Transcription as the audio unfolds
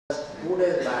2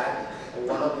 days back,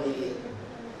 one of the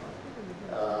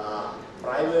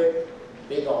private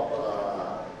big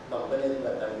companies in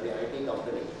the country, IT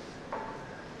company,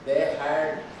 they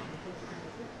had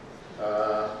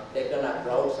taken a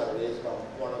cloud service from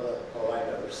one of the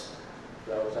providers,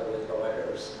 cloud service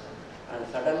providers, and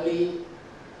suddenly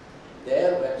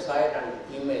their website and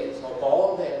emails of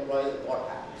all the employees got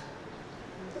hacked.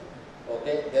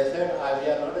 Okay, they said, we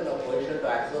are not in a position to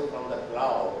access from the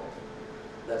cloud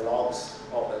the logs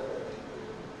of it.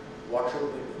 What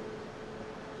should we do?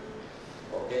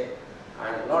 Okay,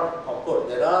 and not, of course,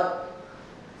 there are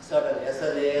certain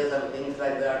SLAs and things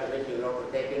like that which you have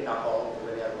to take into account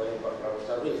when you are going for cloud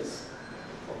service.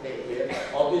 Okay,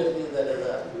 obviously there is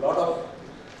a lot of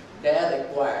care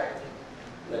required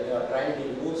when you are trying to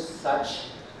use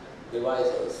such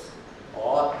devices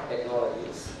or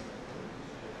technologies.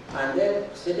 And then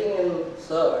sitting in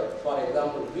search, for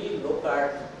example, we look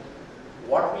at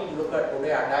what we look at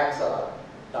today. Attacks are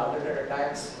targeted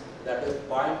attacks that is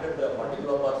pointed to a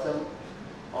particular person,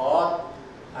 or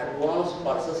advanced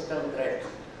persistent threat.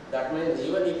 That means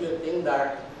even if you think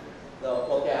that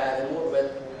I removed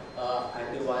with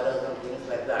antivirus and things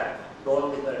like that,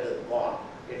 don't think that it is gone.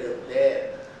 It is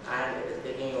there and it is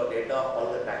taking your data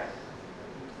all the time.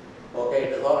 Okay,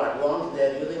 it is all advanced. They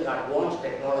are using advanced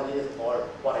technologies called,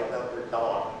 for example,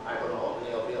 Tor. I don't know how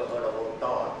many of you have heard about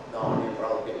Tor, the onion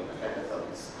routing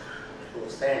mechanisms to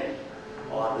send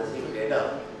or receive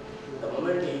data. The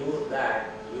moment you use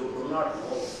that, you do not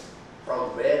know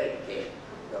from where it came.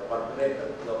 The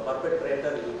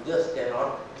perpetrator, you just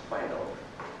cannot find out.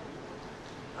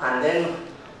 And then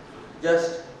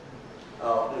just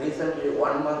recently,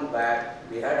 1 month back,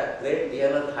 we had a great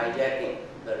DNS hijacking,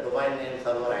 the domain name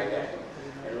server hijacking,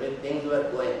 and when things were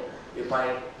going, if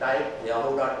I typed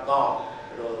yahoo.com,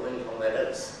 it was going somewhere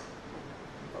else.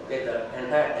 Okay, the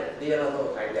entire DNS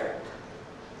was hijacked.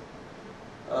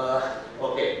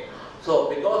 Okay, so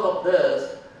because of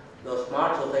this, the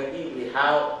smart society, we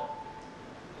have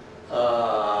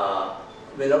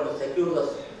to secure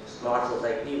the smart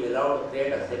society, we have to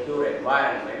create a secure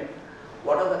environment.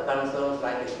 What are the concerns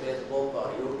like in Facebook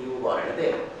or YouTube or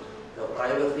anything? The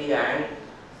privacy and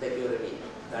security.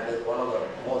 That is one of the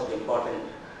most important,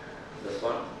 this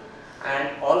one.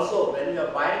 And also, when you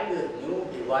are buying these new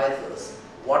devices,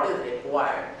 what is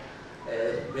required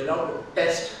is we have to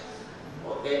test,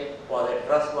 okay, for the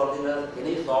trustworthiness,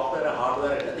 any software or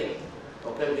hardware, anything.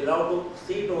 Okay, we have to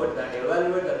see to it that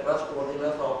evaluate the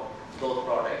trustworthiness of those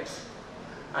products.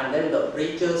 And then the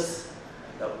breaches,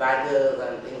 the badges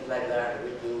and things like that,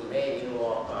 which you may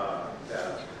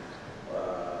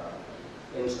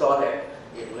install it.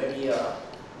 It may be a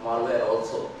malware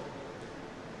also.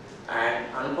 And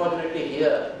unfortunately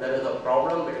here, there is a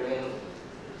problem between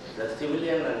the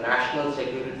civilian and national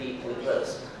security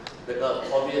interests, because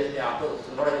obviously after it's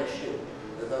not an issue.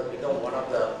 This has become one of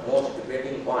the most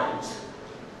debating points.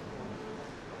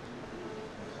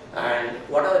 And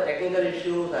what are the technical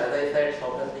issues? As I said,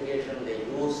 sophistication,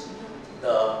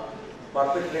 the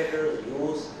perpetrators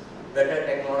use better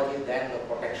technology than the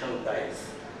protection guys.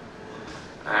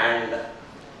 And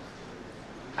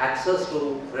access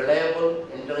to reliable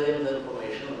intelligence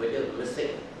information, which is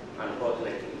missing,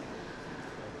 unfortunately.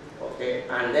 Okay,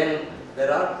 and then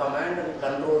there are command and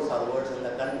control servers in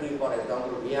the country. For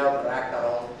example, we have tracked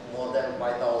around more than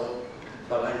 5,000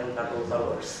 command and control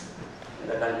servers in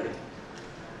the country.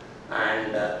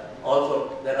 And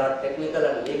also there are technical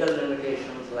and legal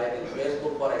limitations, like in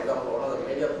Facebook, for example. One of the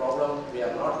major problems, we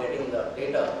are not getting the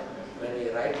data when we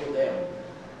write to them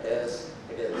is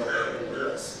it is located in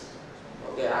US.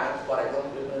 Okay, for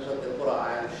example, Mr. Tripura,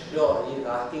 I am sure he is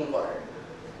asking for it,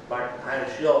 but I am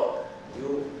sure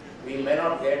we may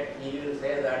not get. He will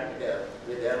say that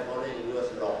they are following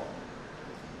US law.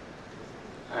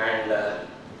 And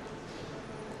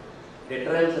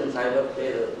deterrence in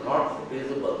cyberspace is not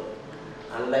feasible,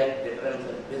 unlike deterrence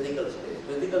in physical space.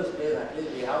 Physical space, at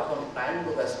least we have some time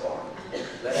to respond,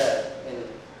 whereas in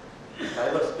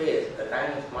cyberspace, the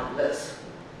time is much less.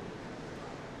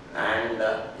 And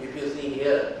if you see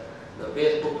here, the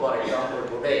Facebook, for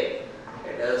example, today,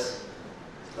 it is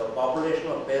the population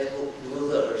of Facebook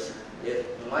users is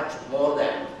much more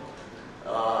than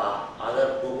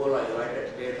other Google or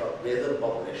United States or Brazil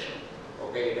population.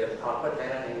 Okay, it is after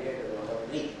China and India, it is number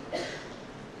 3.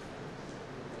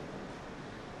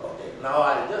 Okay, now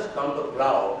I'll just come to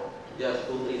cloud, just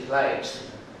 2-3 slides.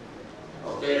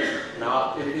 Okay,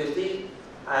 now if you see,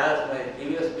 as my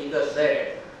previous speaker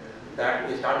said, that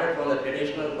we started from the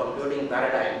traditional computing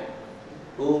paradigm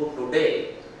to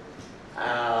today,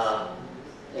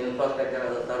 infrastructure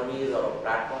as a service or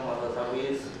platform as a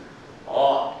service,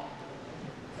 or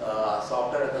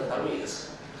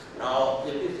service. Now,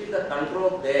 if you see the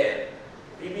control there,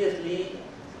 previously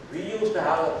we used to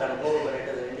have a control when it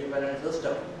is an independent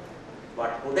system.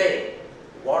 But today,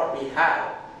 what we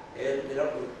have is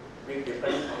we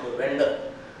depend on the vendor.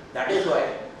 That is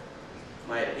why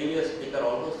my previous speaker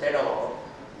also said about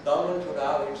government should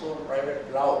have its own private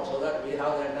cloud so that we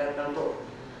have the entire control.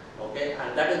 Okay,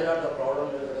 and that is where the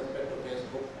problem with respect to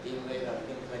Facebook, Gmail and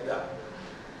things like that.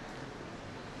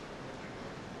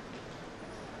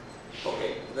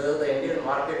 Okay, this is the Indian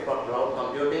market for cloud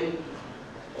computing.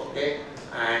 Okay,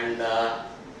 and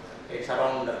it's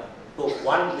around to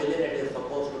 1 billion it is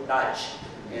supposed to touch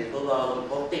in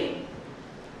 2014,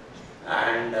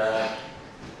 and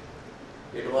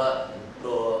it was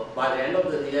by the end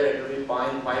of this year it will be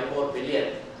 0.54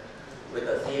 billion with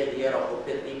a CAGR of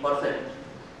 53%.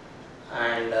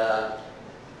 And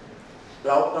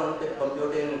cloud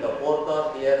computing, the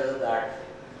forecast here is that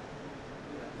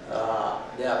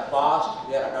they are fast,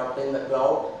 they are adopting the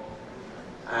cloud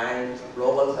and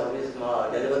global service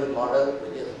delivery model,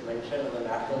 which is mentioned in the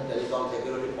National Telecom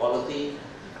Security Policy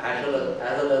as well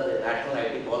as the National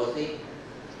IT Policy.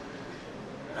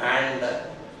 And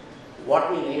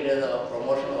what we need is a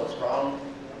promotion of a strong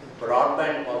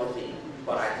broadband policy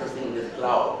for accessing this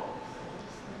cloud.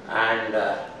 And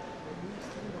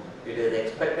it is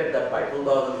expected that by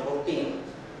 2014,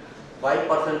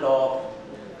 5% of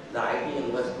the IT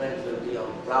investments will be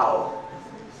on cloud.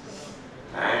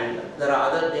 And there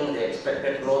are other things, the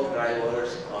expected growth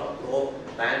drivers are growth,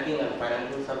 banking and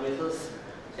financial services,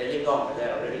 telecom, they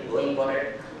are already going for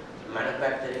it,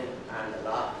 manufacturing, and the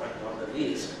last but not the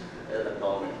least is the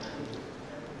government.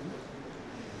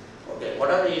 Okay,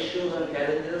 what are the issues and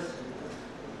challenges?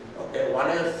 Okay, one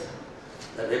is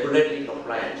the regulatory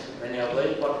compliance. When you are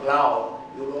going for cloud,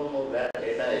 you don't know where the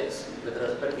data is. With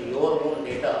respect to your own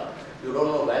data, you don't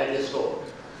know where it is stored.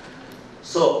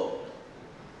 So,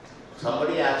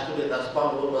 somebody has to be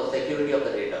responsible for the security of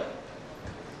the data.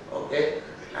 Okay?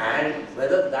 And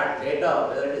whether that data,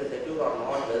 whether it is secure or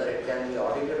not, whether it can be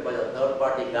audited by the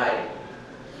third-party guide,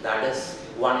 that is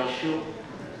one issue.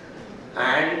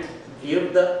 And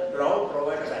if the cloud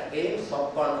provider again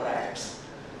subcontracts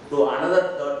to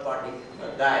another third-party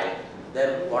guide,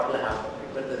 then what will happen?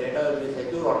 Whether the data will be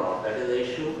secure or not, that is the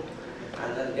issue.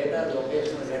 And then data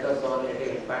location and data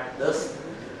sovereignty. In fact, this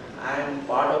I am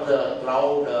part of the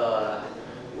cloud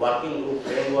working group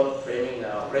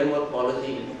framework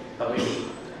policy committee,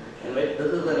 in which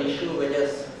this is an issue which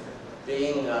is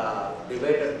being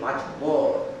debated much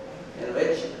more, in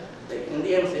which the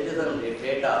Indian citizen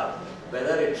data,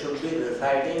 whether it should be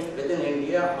residing within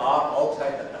India or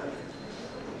outside the country.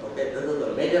 Okay, this is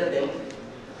a major thing,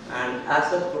 and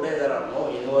as of today there are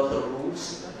no universal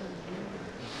rules.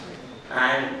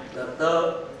 And the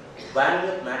third,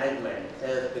 bandwidth management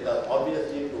is because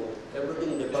obviously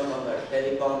everything depends on the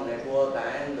telecom network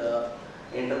and the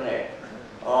internet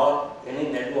or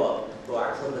any network to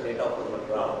access the data from the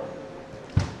cloud.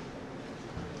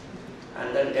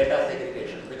 And then data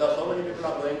segregation, because so many people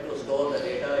are going to store the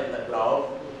data in the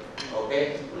cloud.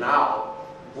 Okay, now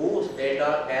whose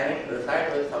data can it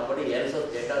reside with somebody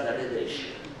else's data, that is the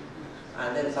issue.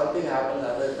 And then something happens,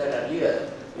 as I said earlier,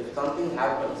 if something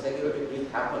happens, security breach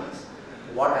happens,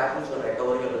 what happens to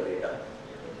recovery of the data?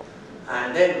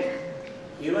 And then,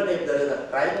 even if there is a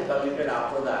crime committed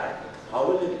after that, how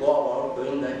will you go about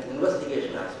doing the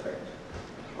investigation aspect?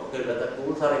 Okay, whether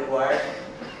tools are required,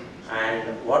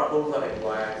 and what tools are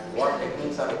required, what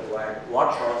techniques are required,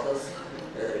 what process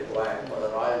is required for the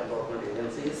law enforcement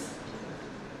agencies.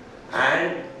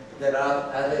 And there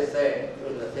are, as I said,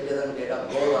 when the citizen data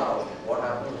goes out, what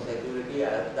happens to security,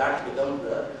 as that becomes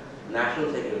the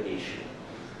national security issue.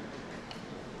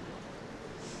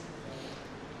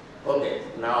 Okay,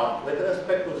 now with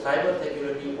respect to cyber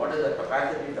security, what is the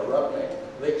capacity development,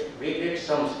 which we did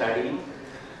some study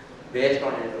based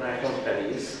on international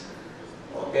studies.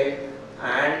 Okay,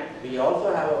 and we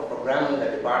also have a program in the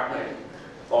department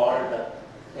called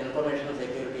Information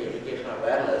Security Education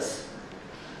Awareness,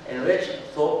 in which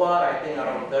so far I think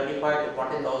around 35 to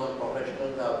 40,000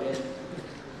 professionals have been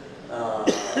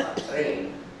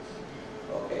trained.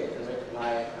 Okay, in which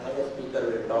another speaker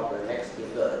will talk, the next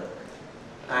speaker.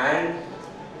 And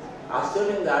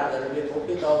assuming that there will be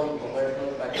 50,000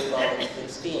 professionals by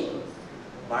 2016,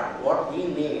 but what we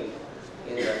need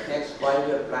in the next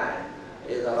 5-year plan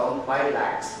is around 5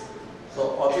 lakhs.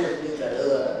 So obviously there is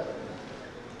a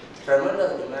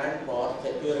tremendous demand for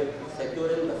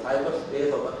securing the cyber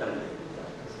space of the country.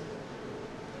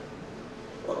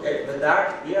 Okay, with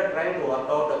that we are trying to work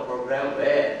out a program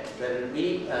where there will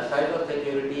be a cyber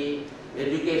security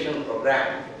education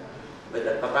program with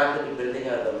the capacity building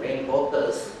as the main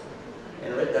focus,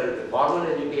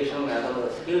 education as well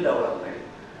as skill development.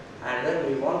 And then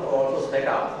we want to also set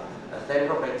up a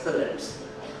center of excellence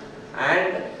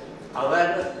and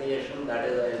awareness creation. That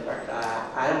is, in fact,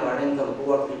 I am running some 2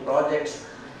 or 3 projects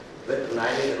with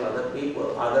NIELIT and other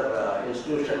people, other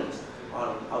institutions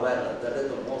on awareness. That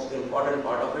is the most important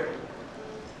part of it.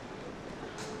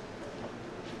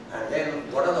 And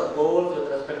then what are the goals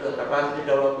with respect to the capacity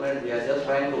development? We are just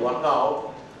trying to work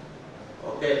out.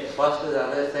 Okay, first is,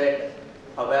 as I said,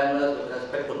 awareness with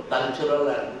respect to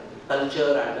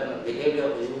culture and then behavior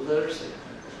of the users.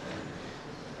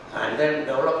 And then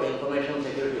develop information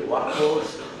security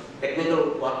workforce,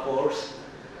 technical workforce,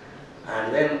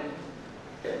 and then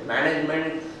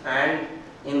management and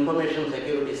information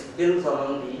security skills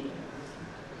among the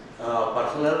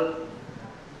personnel,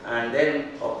 and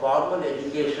then a formal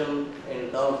education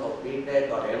in terms of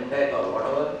BTech or MTech or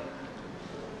whatever,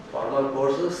 formal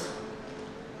courses.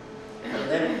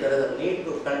 And then there is a need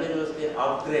to continuously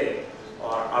upgrade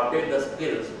or update the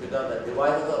skills because the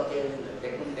devices are changing,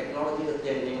 the technology is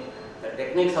changing, the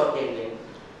techniques are changing.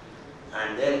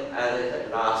 And then, as I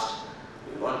said last,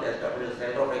 we want to establish a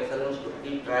center of excellence to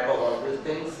keep track of all these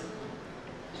things.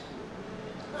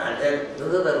 And then this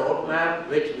is the roadmap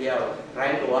which we are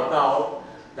trying to work out.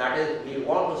 That is, we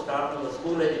want to start from the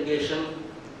school education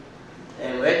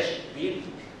in which we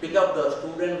pick up the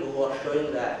students who are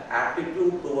showing the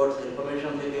aptitude towards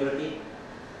information security,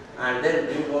 and then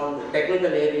we want to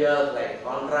technical areas like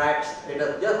contracts. It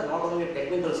is just not only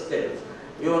technical skills,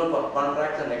 even for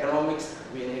contracts and economics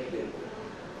we need people.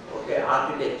 Okay,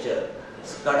 architecture,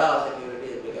 SCADA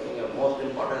security is becoming a most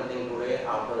important thing today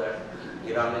after that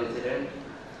Iran incident.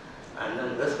 And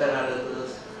then risk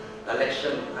analysis,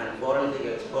 collection and forensic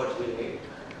experts we need,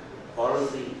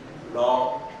 policy,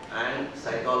 law and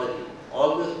psychology.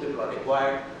 All these people are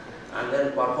required, and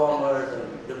then performers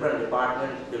in different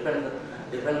departments,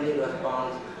 defensive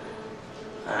response,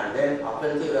 and then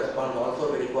offensive response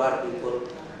also we require people.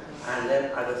 And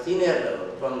then at the senior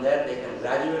level, from there they can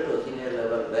graduate to a senior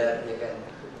level where they can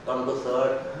come to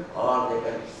cert or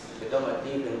they can become a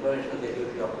chief information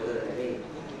security officer in any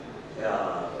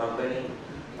company.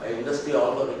 Industry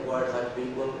also requires such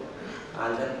people.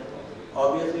 And then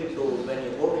obviously when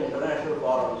you go to international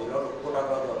forums, you have to put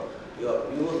across your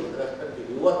views with respect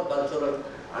to your cultural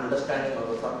understanding of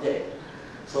the subject.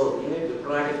 So we need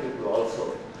diplomatic people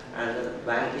also. And then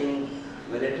banking,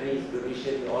 military,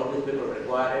 judiciary, all these people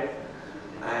require it.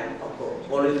 And of course,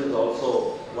 police is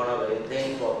also one of the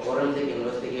things for forensic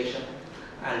investigation,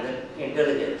 and then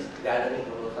intelligence gathering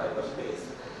from the cyberspace.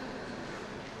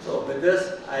 So with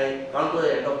this, I come to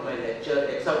the end of my lecture,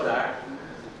 except that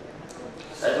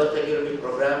cybersecurity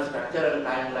program structure and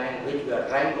timeline which we are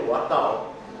trying to work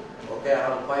out. Okay,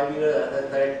 around 5 years, as I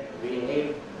said, we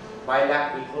need 5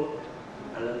 lakh people,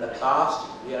 and then the cost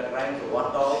we are trying to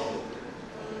work out.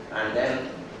 And then,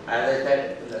 as I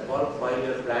said, in the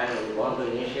 5-year plan, we want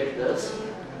to initiate this,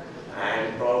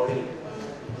 and probably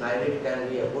NIELIT can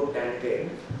be a good candidate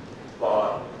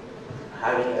for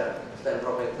having a center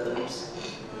of excellence,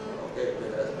 okay,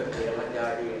 with respect to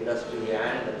MHRD, industry,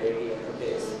 and the data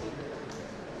interface.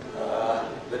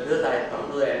 With this, I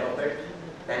come to the end of it.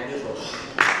 Thank you so much.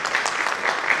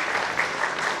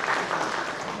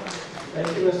 Thank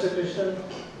you, Mr. Krishnan.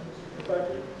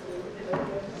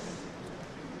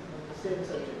 Same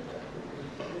subject.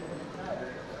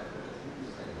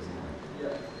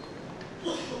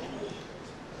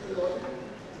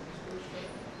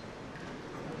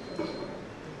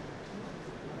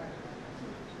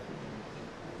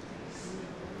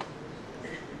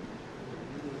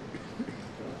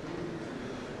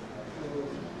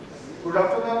 Good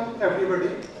afternoon, everybody.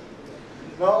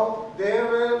 Now, there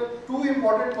were 2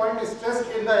 important points stressed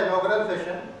in the inaugural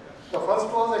session. The first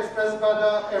was expressed by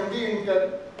the MD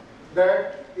Intel,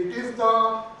 that it is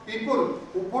the people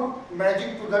who put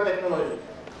magic to the technology.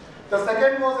 The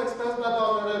second was expressed by the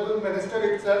Honorable Minister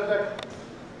itself, that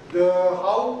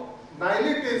how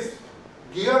NIELIT is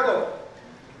geared up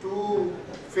to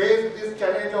face this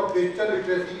challenge of digital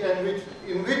literacy, and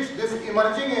in which this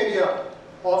emerging area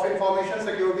of information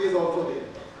security is also there.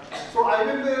 So I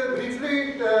will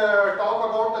briefly talk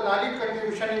about the NIELIT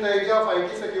contribution in the area of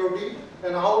IT security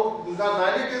and how the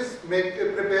NIELIT is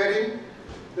preparing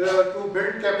to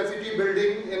build capacity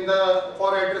building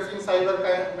for addressing cyber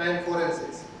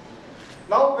forensics.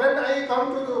 Now, when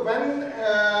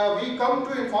we come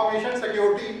to information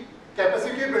security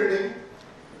capacity building,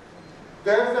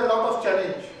 there is a lot of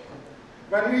challenge.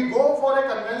 When we go for a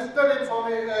conventional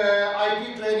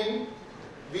IT training,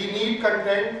 we need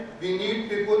content, we need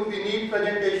people, we need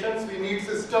presentations, we need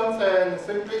systems, and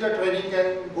simply the training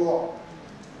can go on.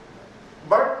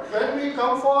 But when we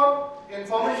come for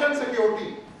information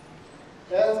security,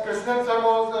 as Krishnan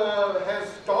sir has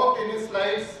talked in his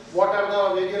slides, what are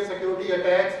the various security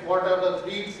attacks, what are the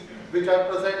threats which are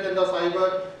present in the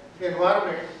cyber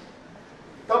environment.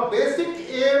 The basic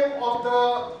aim of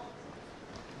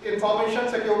the information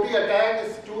security attack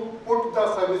is to put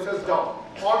the services down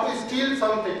or to steal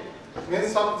something.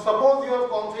 Means suppose you have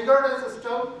configured a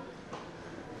system,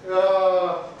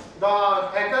 the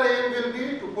hacker aim will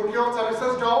be to put your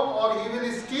services down, or he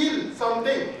will steal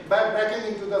something by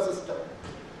breaking into the system.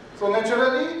 So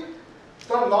naturally,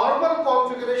 the normal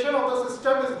configuration of the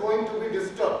system is going to be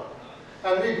disturbed.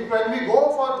 And when we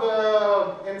go for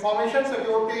the information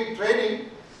security training,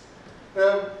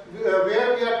 where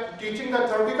we are teaching the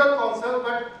theoretical concept,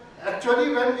 but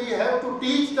actually when we have to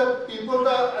teach the people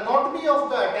the anatomy of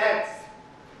the attacks,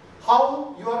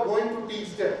 how you are going to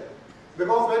teach them.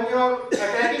 Because when you are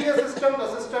attacking a system, the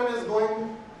system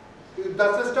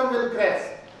will crash,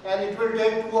 and it will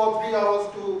take 2 or 3 hours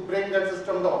to bring that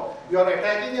system down. You are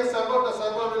attacking a server, the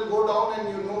server will go down, and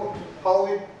you know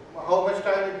how much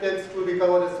time it takes to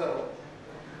recover a server.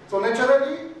 So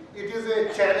naturally, it is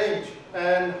a challenge,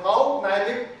 and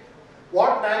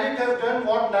what NIELIT has done,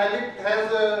 what NIELIT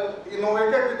has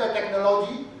innovated with the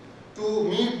technology to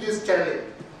meet this challenge.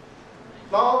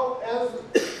 Now, as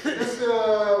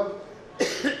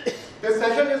this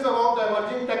session is about the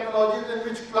emerging technologies, in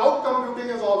which cloud computing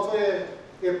is also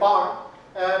a part,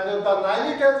 and the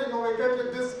NIELIT has innovated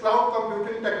with this cloud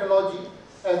computing technology.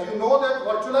 As you know that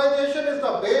virtualization is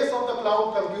the base of the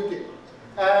cloud computing,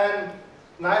 and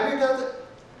NIELIT has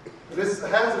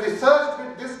researched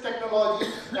with this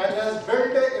technology and has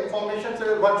built a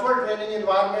virtual training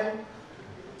environment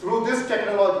through this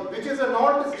technology, which is a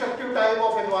non-destructive type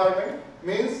of environment.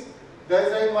 Means there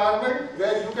is an environment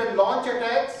where you can launch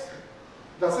attacks,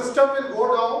 the system will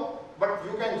go down, but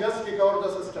you can just recover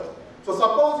the system. So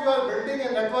suppose you are building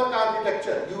a network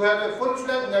architecture, you have a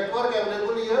full-fledged network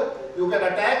available here, you can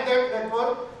attack that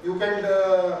network, you can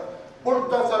put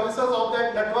the services of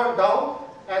that network down,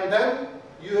 and then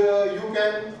you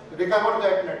can recover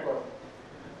that network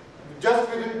just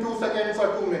within 2 seconds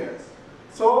or 2 minutes.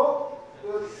 So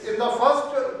in the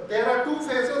first, there are 2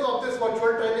 phases of this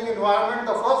virtual training environment.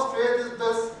 The first phase is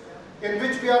this, in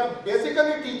which we are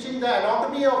basically teaching the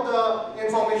anatomy of the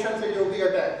information security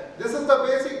attack. This is the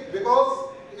basic, because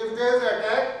if there is an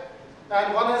attack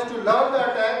and one has to learn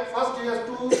the attack, first he has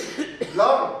to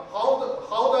learn how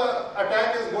the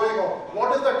attack is going on,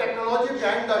 what is the technology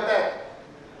behind the attack,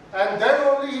 and then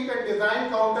only he can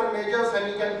design countermeasures and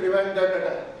he can prevent that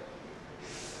attack.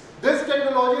 This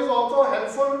technology is also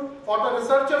helpful for the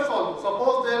researchers also.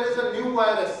 Suppose there is a new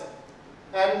virus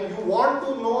and you want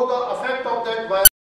to know the effect of that virus.